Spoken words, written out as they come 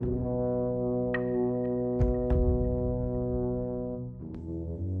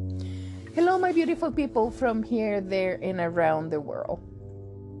my beautiful people from here, there, and around the world.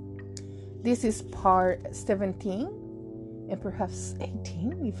 This is part 17 and perhaps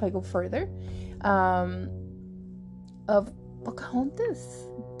 18 if I go further of Pocahontas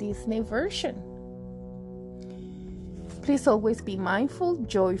Disney version. Please always be mindful,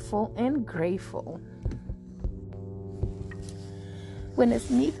 joyful, and grateful. When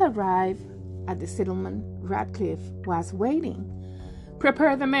Smith arrived at the settlement, Radcliffe was waiting.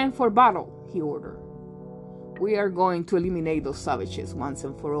 "Prepare the men for battle," he ordered. "We are going to eliminate those savages once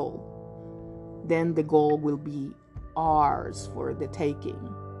and for all. Then the gold will be ours for the taking."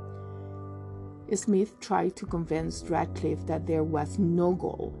 Smith tried to convince Radcliffe that there was no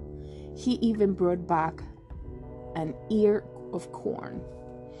gold. He even brought back an ear of corn,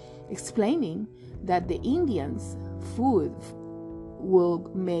 explaining that the Indians' food will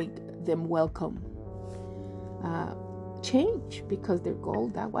make them welcome change, because their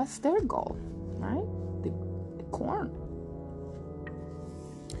gold, that was their gold, right? The corn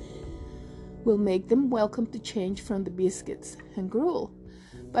will make them welcome to change from the biscuits and gruel.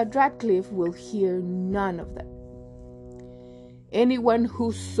 But Radcliffe will hear none of that. "Anyone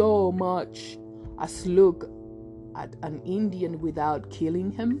who so much as look at an Indian without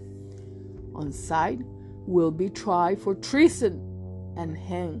killing him on sight will be tried for treason and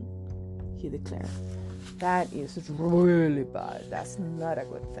hanged," he declared. That is really bad. That's not a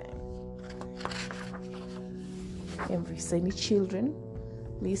good thing. And for any children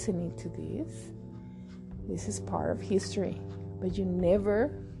listening to this is part of history. But you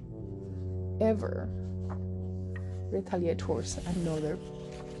never, ever retaliate towards another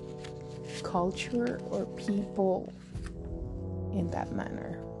culture or people in that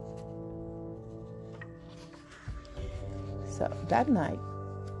manner. So that night,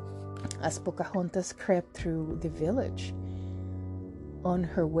 as Pocahontas crept through the village on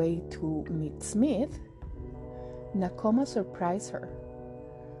her way to meet Smith, Nakoma surprised her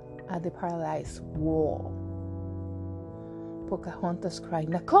at the paralyzed wall. Pocahontas cried,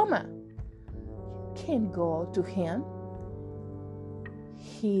 "Nakoma, you can't go to him.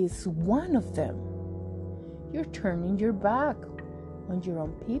 He's one of them. You're turning your back on your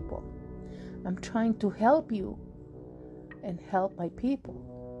own people. I'm trying to help you and help my people,"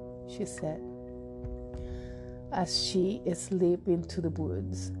 she said, as she slipped into the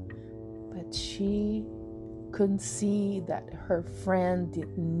woods. But she couldn't see that her friend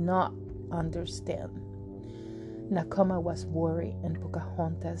did not understand. Nakoma was worried, and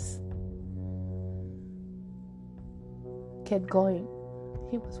Pocahontas kept going.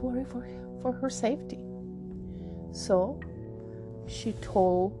 He was worried for her safety. So she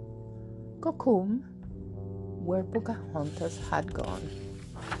told Kokum where Pocahontas had gone.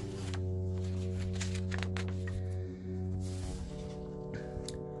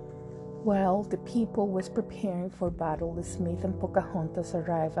 While the people was preparing for battle, Smith and Pocahontas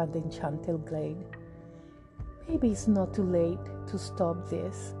arrived at the Enchanted Glade. "Maybe it's not too late to stop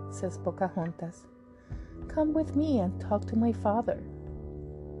this," says Pocahontas. "Come with me and talk to my father."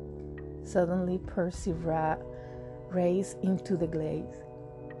 Suddenly, Percy raced into the glade.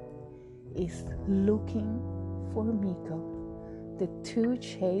 He's looking for Miko. The two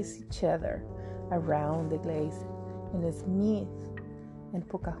chase each other around the glade, and Smith and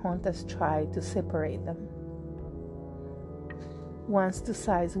Pocahontas tried to separate them. "Once two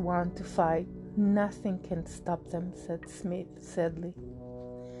sides want to fight, nothing can stop them," said Smith sadly.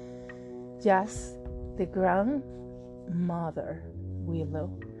 Just the grandmother willow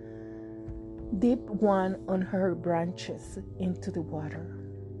dipped one of her branches into the water.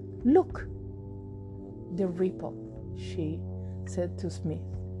 "Look, the ripple," she said to Smith.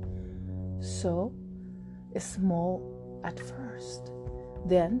 "So small at first.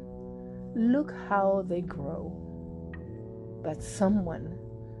 Then look how they grow. But someone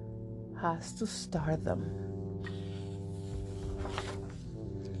has to start them."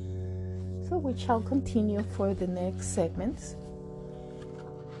 So we shall continue for the next segments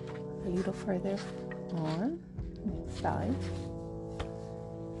a little further on next time.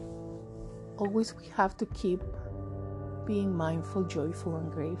 Always we have to keep being mindful, joyful,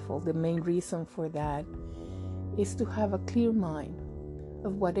 and grateful. The main reason for that is to have a clear mind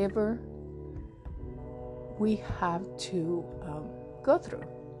of whatever we have to go through.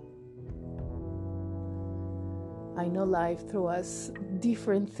 I know life throws us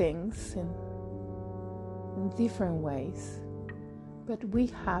different things in different ways, but we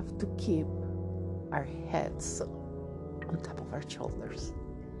have to keep our heads on top of our shoulders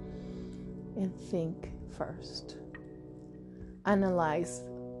and think first. Analyze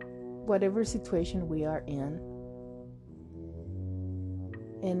whatever situation we are in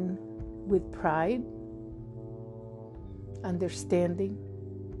and with pride, understanding,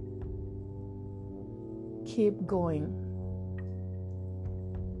 keep going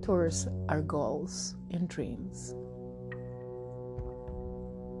towards our goals and dreams.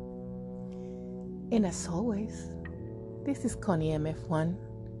 And as always, this is Connie MF1.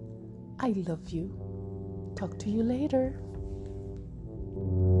 I love you. Talk to you later.